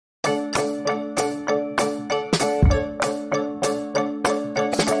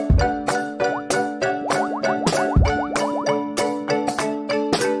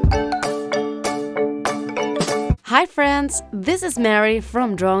This is Mary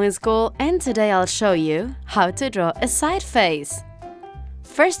from Drawing School, and today I'll show you how to draw a side face.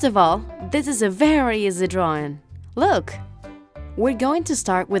 First of all, this is a very easy drawing. Look! We're going to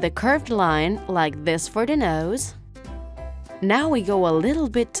start with a curved line like this for the nose. Now we go a little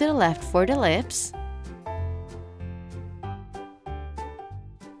bit to the left for the lips.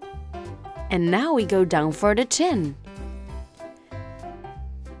 And now we go down for the chin.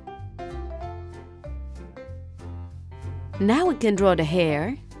 Now we can draw the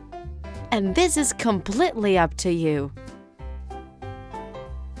hair, and this is completely up to you.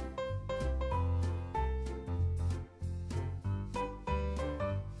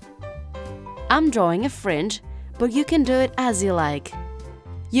 I'm drawing a fringe, but you can do it as you like.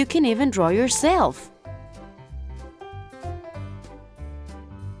 You can even draw yourself.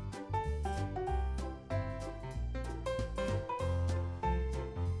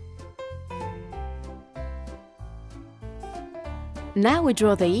 Now we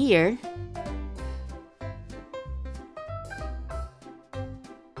draw the ear,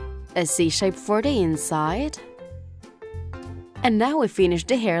 a C shape for the inside, and now we finish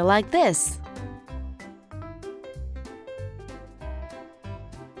the hair like this.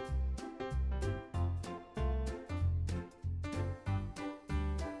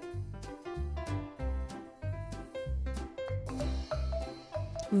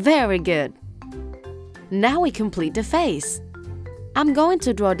 Very good! Now we complete the face. I'm going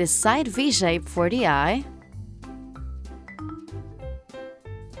to draw this side V shape for the eye.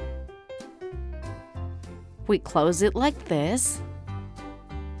 We close it like this.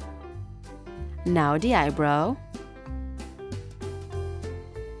 Now the eyebrow.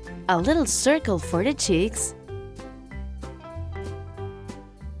 A little circle for the cheeks.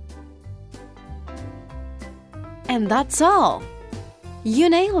 And that's all! You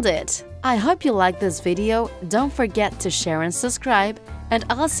nailed it! I hope you liked this video. Don't forget to share and subscribe, and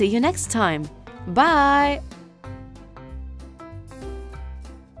I'll see you next time. Bye!